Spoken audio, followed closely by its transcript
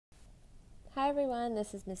Hi everyone,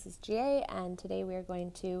 this is Mrs. GA, and today we are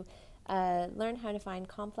going to learn how to find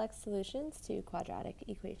complex solutions to quadratic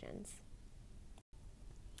equations.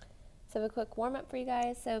 So I have a quick warm-up for you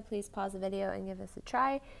guys, so please pause the video and give this a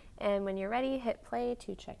try, and when you're ready, hit play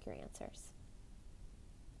to check your answers.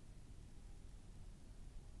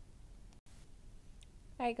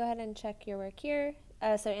 Alright, go ahead and check your work here.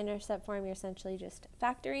 So intercept form, you're essentially just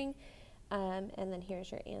factoring, and then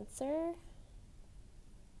here's your answer.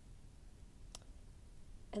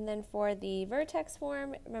 And then for the vertex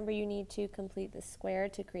form, remember you need to complete the square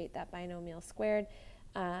to create that binomial squared.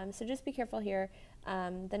 So just be careful here.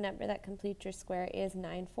 The number that completes your square is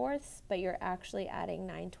 9/4, but you're actually adding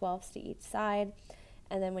 9/12 to each side.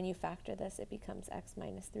 And then when you factor this, it becomes x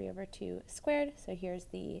minus 3 over 2 squared. So here's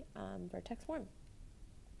the vertex form.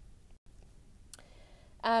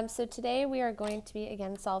 So today we are going to be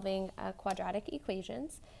again solving quadratic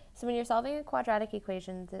equations. So when you're solving a quadratic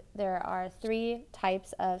equation, there are three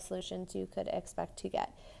types of solutions you could expect to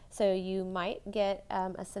get. So you might get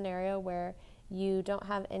a scenario where you don't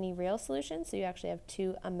have any real solutions, so you actually have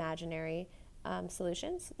two imaginary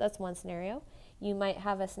solutions. That's one scenario. You might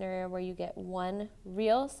have a scenario where you get one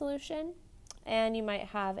real solution, and you might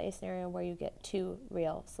have a scenario where you get two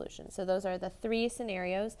real solutions. So those are the three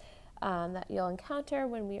scenarios that you'll encounter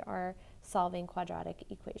when we are solving quadratic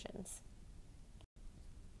equations.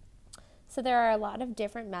 So there are a lot of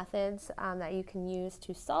different methods that you can use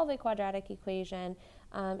to solve a quadratic equation.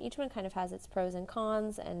 Each one kind of has its pros and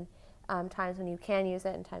cons, and times when you can use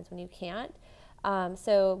it and times when you can't.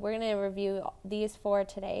 So we're going to review these four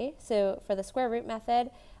today. So for the square root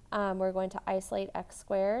method, we're going to isolate x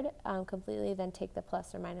squared completely, then take the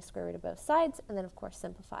plus or minus square root of both sides, and then of course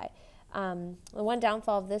simplify. The one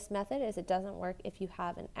downfall of this method is it doesn't work if you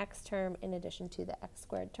have an x term in addition to the x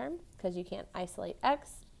squared term, because you can't isolate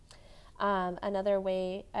x. Another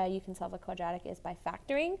way you can solve a quadratic is by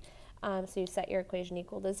factoring. So you set your equation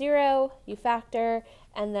equal to 0, you factor,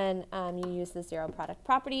 and then you use the zero product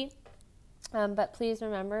property. But please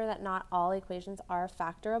remember that not all equations are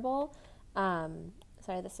factorable.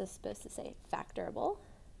 Sorry, this is supposed to say factorable.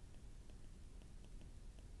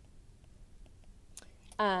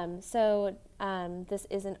 This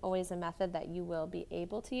isn't always a method that you will be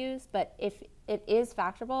able to use, but if it is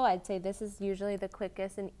factorable, I'd say this is usually the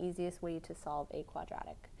quickest and easiest way to solve a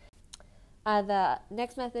quadratic. The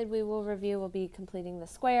next method we will review will be completing the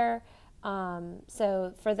square.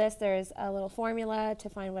 So for this, there's a little formula to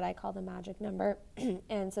find what I call the magic number.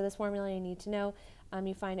 And so this formula you need to know.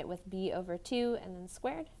 You find it with b over 2 and then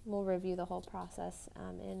squared. We'll review the whole process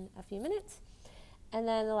in a few minutes. And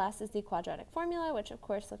then the last is the quadratic formula, which of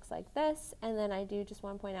course looks like this. And then I do just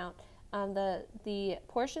want to point out the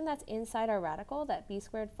portion that's inside our radical, that b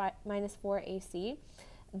squared minus 4ac,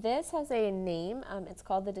 this has a name. It's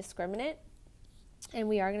called the discriminant. And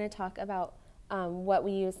we are going to talk about what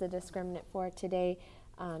we use the discriminant for today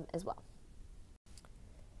as well.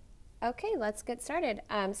 Okay, let's get started.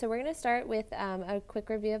 So we're going to start with a quick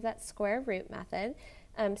review of that square root method.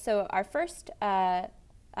 So our first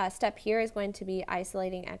step here is going to be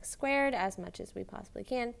isolating x squared as much as we possibly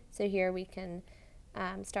can. So here we can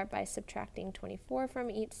start by subtracting 24 from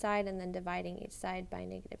each side and then dividing each side by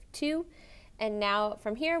 -2. And now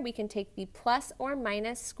from here we can take the plus or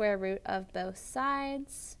minus square root of both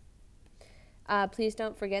sides. Please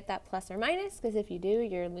don't forget that plus or minus, because if you do,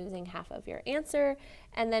 you're losing half of your answer.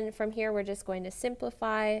 And then from here we're just going to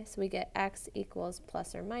simplify, so we get x equals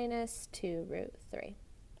plus or minus 2 root 3.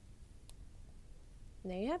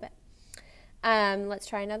 And there you have it. Let's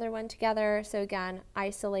try another one together. So again,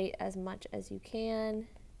 isolate as much as you can.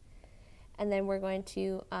 And then we're going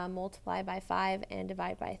to multiply by 5 and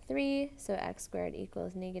divide by 3. So x squared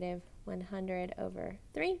equals negative 100 over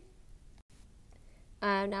 3.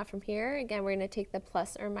 Now from here, again, we're going to take the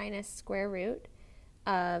plus or minus square root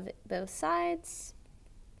of both sides.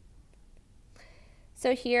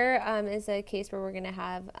 So here is a case where we're going to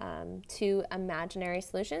have two imaginary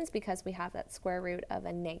solutions because we have that square root of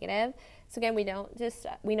a negative. So again, we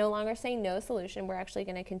no longer say no solution. We're actually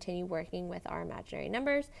going to continue working with our imaginary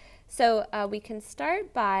numbers. So we can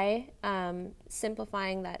start by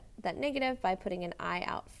simplifying that negative by putting an I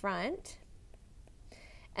out front.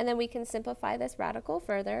 And then we can simplify this radical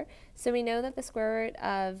further. So we know that the square root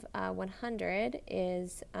of 100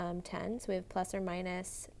 is 10. So we have plus or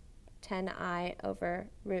minus 10i over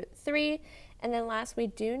root 3. And then last, we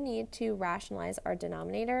do need to rationalize our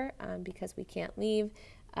denominator because we can't leave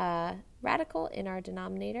a radical in our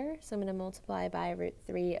denominator. So I'm going to multiply by root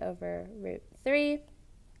 3 over root 3.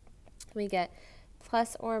 We get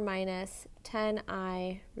plus or minus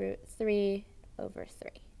 10i root 3 over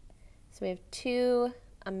 3. So we have 2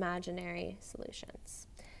 imaginary solutions.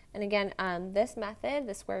 And again, this method,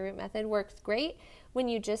 the square root method, works great when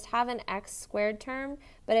you just have an x squared term,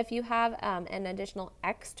 but if you have an additional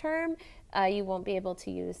x term, you won't be able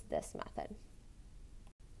to use this method.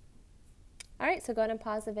 All right, so go ahead and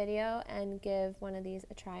pause the video and give one of these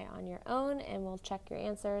a try on your own, and we'll check your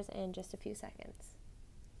answers in just a few seconds.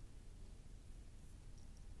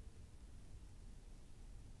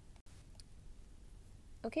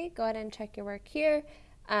 Okay, go ahead and check your work here.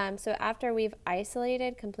 So after we've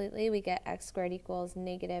isolated completely, we get x squared equals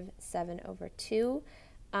negative 7 over 2.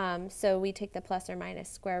 So we take the plus or minus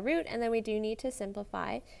square root, and then we do need to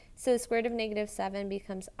simplify. So the square root of negative 7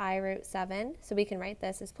 becomes I root 7. So we can write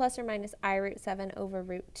this as plus or minus I root 7 over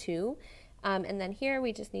root 2. And then here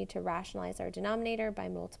we just need to rationalize our denominator by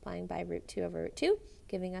multiplying by root 2 over root 2,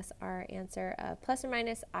 giving us our answer of plus or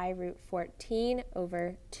minus I root 14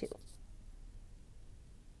 over 2.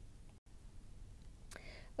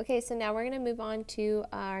 Okay, so now we're going to move on to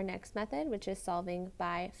our next method, which is solving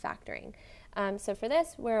by factoring. So for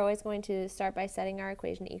this, we're always going to start by setting our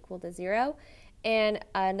equation equal to 0. And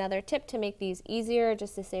another tip to make these easier,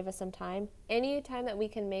 just to save us some time, any time that we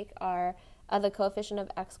can make our the coefficient of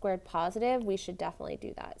x squared positive, we should definitely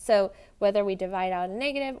do that. So whether we divide out a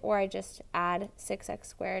negative or I just add 6x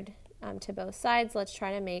squared to both sides, let's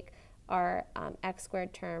try to make our x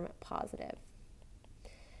squared term positive.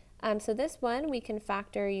 So this one we can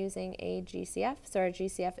factor using a GCF. So our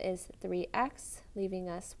GCF is 3x, leaving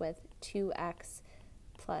us with 2x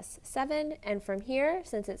plus 7. And from here,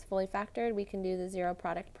 since it's fully factored, we can do the zero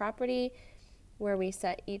product property where we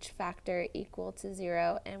set each factor equal to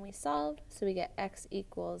 0 and we solve. So we get x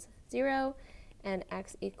equals 0 and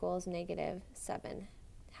x equals negative 7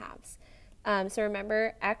 halves. So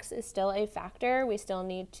remember, x is still a factor. We still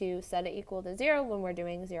need to set it equal to 0 when we're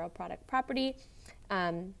doing zero product property.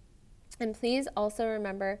 And please also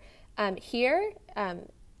remember here,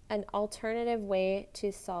 an alternative way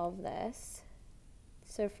to solve this.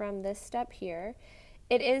 So from this step here,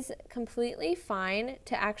 it is completely fine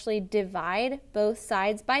to actually divide both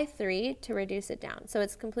sides by 3 to reduce it down. So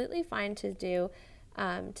it's completely fine to do,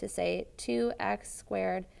 to say 2x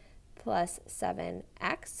squared plus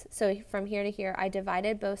 7x. So from here to here, I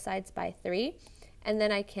divided both sides by 3, and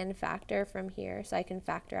then I can factor from here. So I can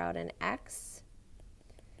factor out an x.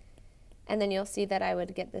 And then you'll see that I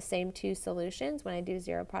would get the same two solutions when I do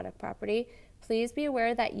zero product property. Please be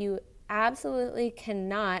aware that you absolutely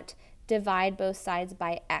cannot divide both sides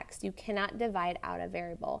by x. You cannot divide out a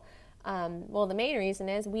variable. Well, the main reason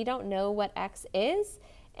is we don't know what x is,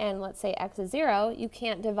 and let's say x is 0, you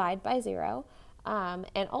can't divide by 0.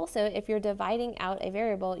 And also, if you're dividing out a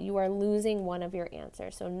variable, you are losing one of your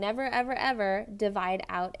answers. So never, ever, ever divide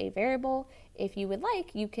out a variable. If you would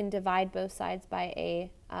like, you can divide both sides by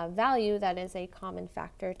a value that is a common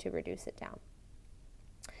factor to reduce it down.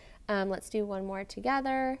 Let's do one more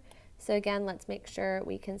together. So again, let's make sure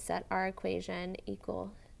we can set our equation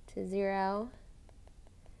equal to 0.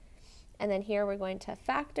 And then here we're going to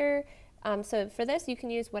factor. So for this, you can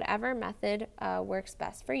use whatever method works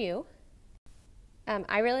best for you.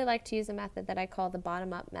 I really like to use a method that I call the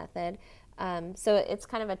bottom-up method. So it's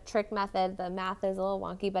kind of a trick method. The math is a little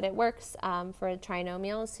wonky, but it works for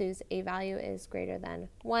trinomials whose a value is greater than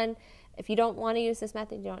 1. If you don't want to use this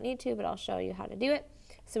method, you don't need to, but I'll show you how to do it.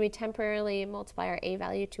 So we temporarily multiply our a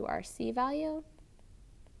value to our c value.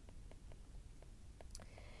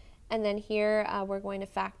 And then here we're going to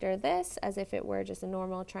factor this as if it were just a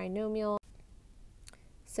normal trinomial.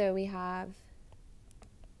 So we have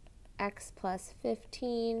x plus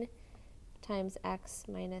 15 times x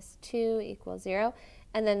minus 2 equals 0.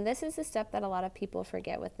 And then this is the step that a lot of people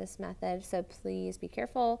forget with this method, so please be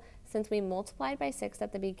careful. Since we multiplied by 6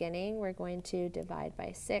 at the beginning, we're going to divide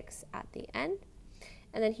by 6 at the end.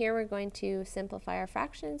 And then here we're going to simplify our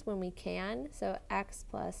fractions when we can. So x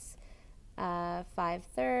plus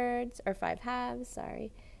 5/3, or 5 halves,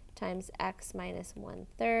 sorry, times x minus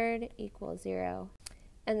 1/3 equals 0.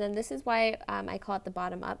 And then this is why I call it the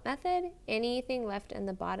bottom-up method. Anything left in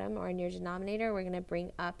the bottom or in your denominator, we're going to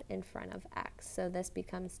bring up in front of x. So this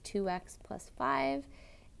becomes 2x plus 5,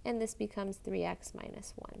 and this becomes 3x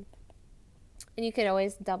minus 1. And you could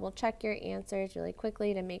always double-check your answers really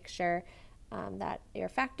quickly to make sure that your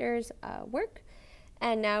factors work.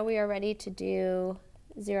 And now we are ready to do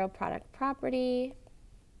zero product property.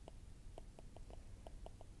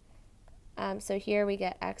 So here we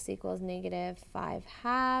get x equals negative 5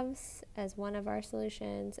 halves as one of our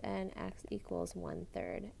solutions, and x equals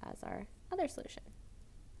 1/3 as our other solution.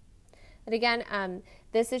 And again,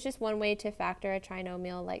 this is just one way to factor a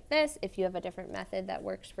trinomial like this. If you have a different method that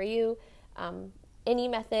works for you, any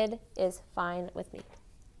method is fine with me.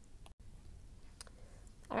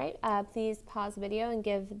 right, please pause the video and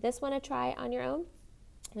give this one a try on your own.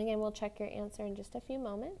 And again, we'll check your answer in just a few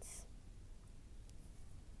moments.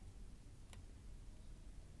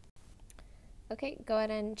 Okay, go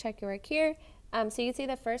ahead and check your work here. So you can see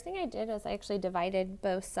the first thing I did was I actually divided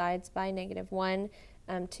both sides by -1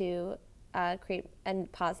 to create a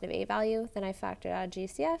positive a value. Then I factored out a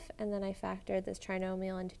GCF, and then I factored this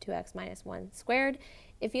trinomial into 2x minus 1 squared.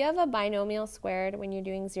 If you have a binomial squared when you're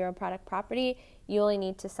doing zero product property, you only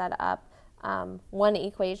need to set up one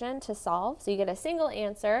equation to solve. So you get a single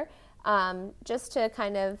answer. Just to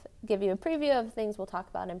kind of give you a preview of things we'll talk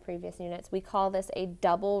about in previous units, we call this a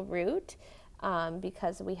double root.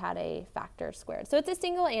 Because we had a factor squared. So it's a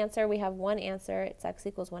single answer. We have one answer. It's x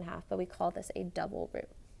equals 1/2, but we call this a double root.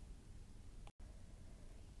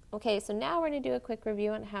 Okay, so now we're going to do a quick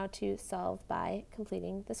review on how to solve by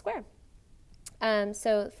completing the square.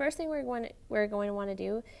 So the first thing we're going to want to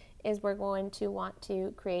do is we're going to want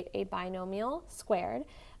to create a binomial squared.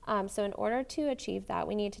 So in order to achieve that,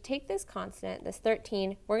 we need to take this constant, this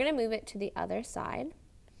 13, we're going to move it to the other side.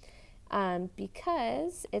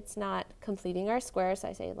 Because it's not completing our square, so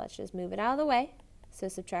I say let's just move it out of the way, so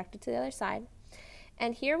subtract it to the other side.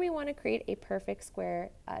 And here we want to create a perfect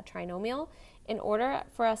square trinomial. In order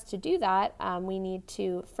for us to do that, we need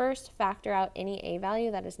to first factor out any a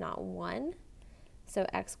value that is not 1, so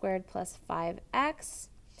x squared plus 5x,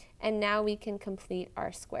 and now we can complete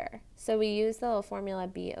our square. So we use the little formula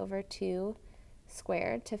b over 2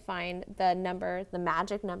 squared to find the number, the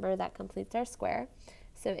magic number that completes our square.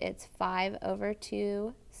 So it's 5 over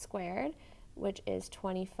 2 squared, which is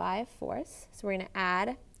 25/4. So we're going to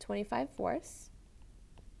add 25/4.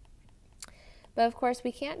 But of course,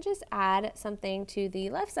 we can't just add something to the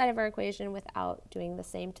left side of our equation without doing the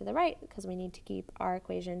same to the right, because we need to keep our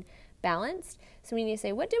equation balanced. So we need to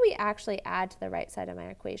say, what do we actually add to the right side of my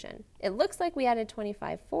equation? It looks like we added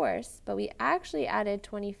 25/4, but we actually added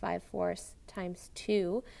 25/4 times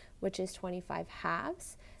 2, which is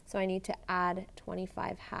 25/2. So I need to add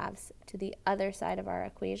 25/2 to the other side of our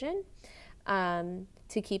equation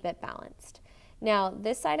to keep it balanced. Now,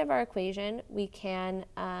 this side of our equation, we can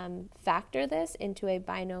factor this into a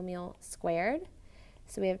binomial squared.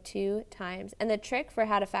 So we have 2 times, and the trick for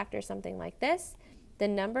how to factor something like this, the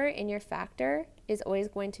number in your factor is always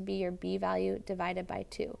going to be your b value divided by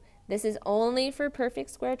 2. This is only for perfect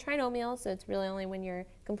square trinomials, so it's really only when you're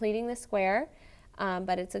completing the square,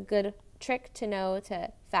 but it's a good trick to know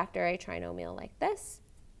to factor a trinomial like this.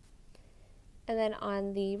 And then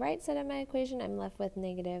on the right side of my equation, I'm left with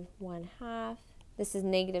 -1/2. This is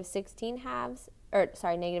 -16/2, or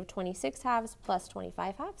sorry, -26/2 plus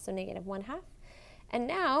 25/2, so -1/2. And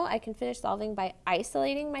now I can finish solving by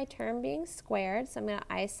isolating my term being squared. So I'm going to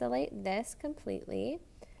isolate this completely.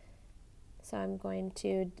 So I'm going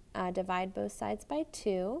to divide both sides by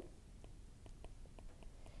 2.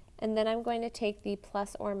 And then I'm going to take the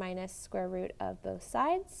plus or minus square root of both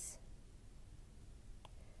sides.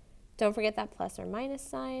 Don't forget that plus or minus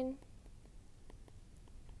sign.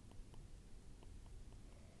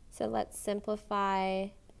 So let's simplify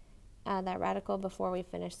that radical before we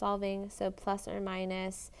finish solving. So plus or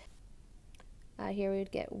minus, here we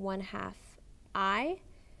would get 1/2 I.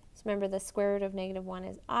 So remember, the square root of -1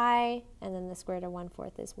 is I, and then the square root of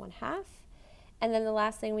 1/4 is 1/2. And then the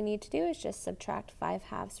last thing we need to do is just subtract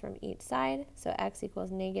 5/2 from each side. So x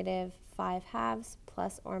equals -5/2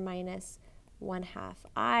 plus or minus 1/2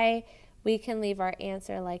 I. We can leave our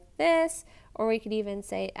answer like this, or we could even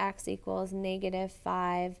say x equals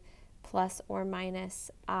 -5 plus or minus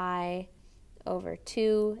I over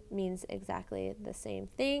 2 means exactly the same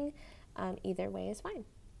thing. Either way is fine.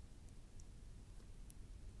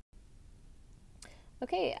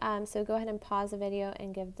 Okay, so go ahead and pause the video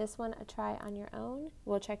and give this one a try on your own.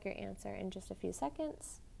 We'll check your answer in just a few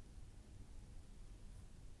seconds.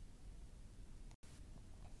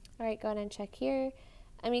 All right, go ahead and check here.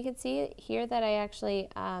 You can see here that I actually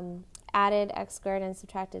added x squared and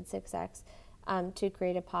subtracted 6x to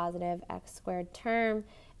create a positive x squared term.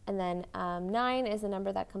 And then 9 is the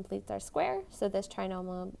number that completes our square. So this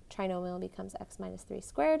trinomial becomes x minus 3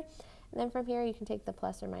 squared. And then from here, you can take the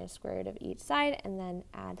plus or minus square root of each side and then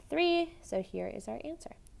add 3. So here is our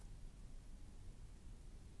answer.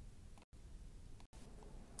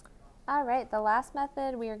 All right, the last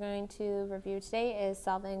method we are going to review today is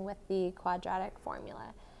solving with the quadratic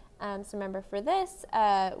formula. So remember, for this,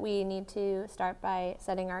 we need to start by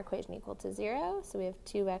setting our equation equal to 0. So we have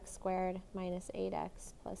 2x squared minus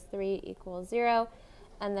 8x plus 3 equals 0.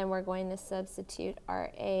 And then we're going to substitute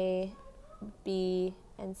our a, b,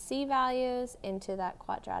 and c values into that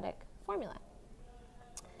quadratic formula.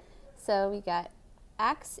 So we got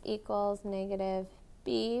x equals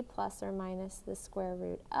b plus or minus the square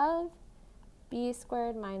root of b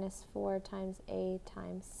squared minus 4 times a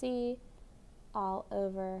times c all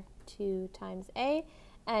over 2 times a.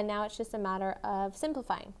 And now it's just a matter of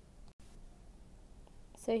simplifying.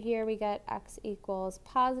 So here we get x equals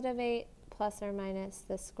positive 8 plus or minus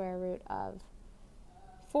the square root of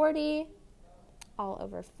 40 all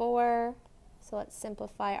over 4. So let's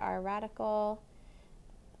simplify our radical.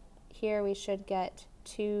 Here we should get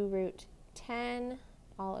 2 root 10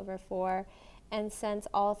 all over 4. And since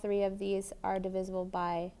all three of these are divisible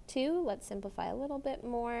by 2, let's simplify a little bit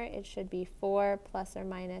more. It should be 4 plus or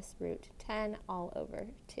minus root 10 all over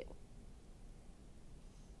 2.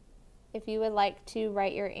 If you would like to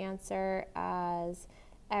write your answer as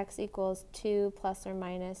x equals 2 plus or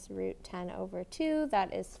minus root 10 over 2,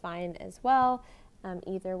 that is fine as well.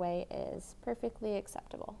 Either way is perfectly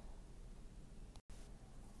acceptable.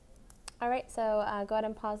 Alright, so go ahead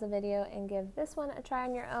and pause the video and give this one a try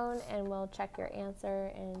on your own, and we'll check your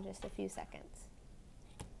answer in just a few seconds.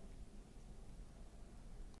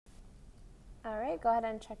 Alright, go ahead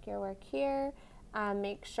and check your work here.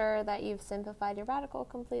 Make sure that you've simplified your radical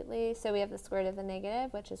completely. So we have the square root of the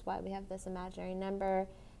negative, which is why we have this imaginary number.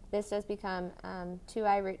 This does become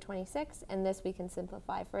 2i root 26, and this we can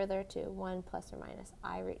simplify further to 1 plus or minus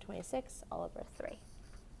I root 26 all over 3.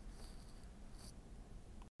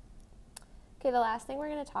 Okay, the last thing we're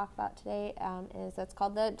going to talk about today is what's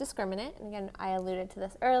called the discriminant. And again, I alluded to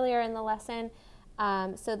this earlier in the lesson.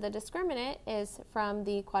 So the discriminant is from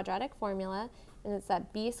the quadratic formula, and it's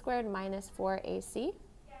that b squared minus 4ac.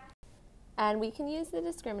 And we can use the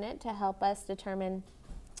discriminant to help us determine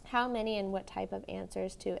how many and what type of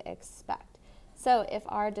answers to expect. So if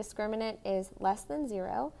our discriminant is less than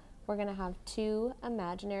 0, we're going to have 2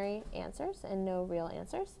 imaginary answers and no real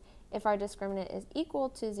answers. If our discriminant is equal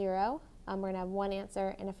to 0, we're going to have 1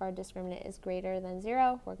 answer, and if our discriminant is greater than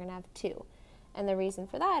 0, we're going to have 2. And the reason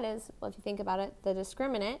for that is, well, if you think about it, the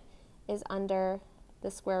discriminant is under the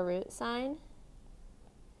square root sign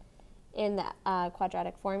in the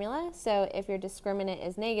quadratic formula. So if your discriminant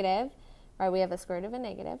is negative, right, we have a square root of a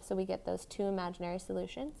negative, so we get those 2 imaginary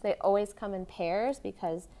solutions. They always come in pairs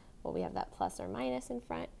because, well, we have that plus or minus in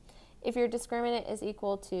front. If your discriminant is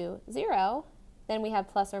equal to 0, then we have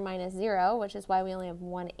plus or minus 0, which is why we only have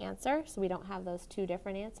 1 answer, so we don't have those 2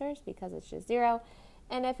 different answers because it's just 0.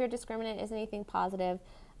 And if your discriminant is anything positive,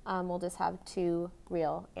 we'll just have 2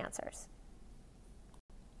 real answers.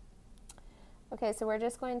 Okay, so we're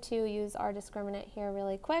just going to use our discriminant here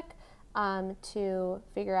really quick to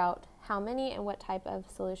figure out how many and what type of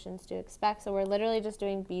solutions to expect. So we're literally just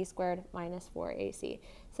doing b squared minus 4ac.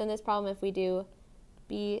 So in this problem, if we do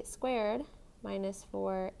b squared minus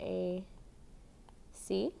 4ac,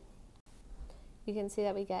 you can see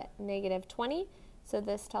that we get negative 20. So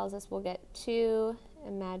this tells us we'll get 2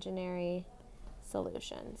 imaginary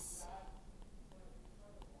solutions.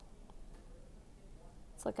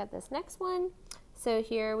 Let's look at this next one. So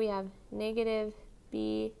here we have negative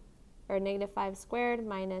 5 squared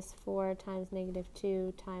minus 4 times negative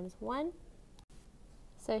 2 times 1.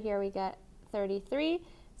 So here we get 33.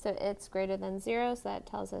 So it's greater than 0, so that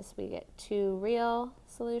tells us we get 2 real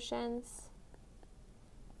solutions.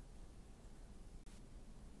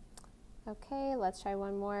 Okay, let's try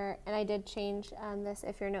one more. And I did change this.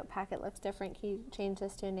 If your note packet looks different, can you change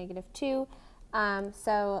this to a negative 2?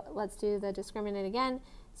 So let's do the discriminant again.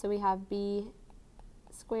 So we have b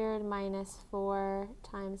squared minus 4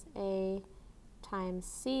 times a times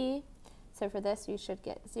c. So for this, you should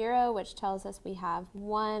get 0, which tells us we have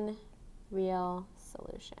 1 real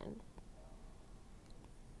solution.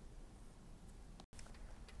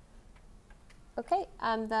 Okay,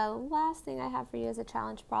 the last thing I have for you is a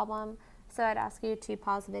challenge problem. So I'd ask you to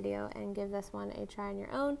pause the video and give this one a try on your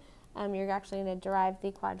own. You're actually going to derive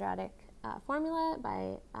the quadratic formula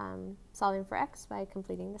by solving for x by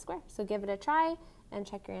completing the square. So give it a try and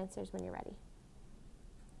check your answers when you're ready.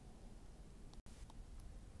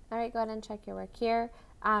 All right, go ahead and check your work here.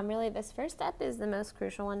 Really, this first step is the most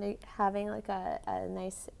crucial one to having like a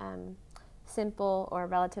nice simple or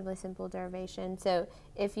relatively simple derivation. So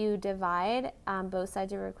if you divide both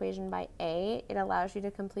sides of your equation by a, it allows you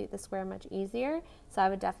to complete the square much easier. So I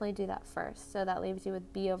would definitely do that first. So that leaves you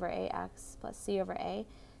with b over ax plus c over a.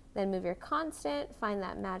 Then move your constant, find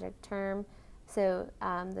that magic term. So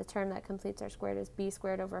the term that completes our squared is b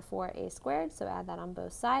squared over 4a squared. So add that on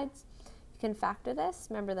both sides. You can factor this.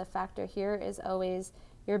 Remember, the factor here is always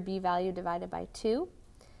your b value divided by 2.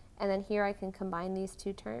 And then here I can combine these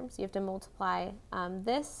 2 terms. You have to multiply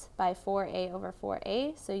this by 4a over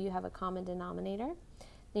 4a, so you have a common denominator.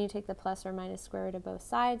 Then you take the plus or minus square root of both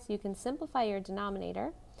sides. You can simplify your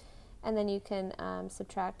denominator. and then you can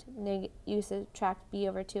subtract b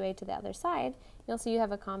over 2a to the other side, you'll see you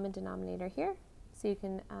have a common denominator here, so you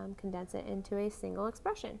can condense it into a single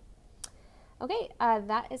expression. Okay,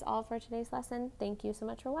 that is all for today's lesson. Thank you so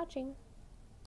much for watching.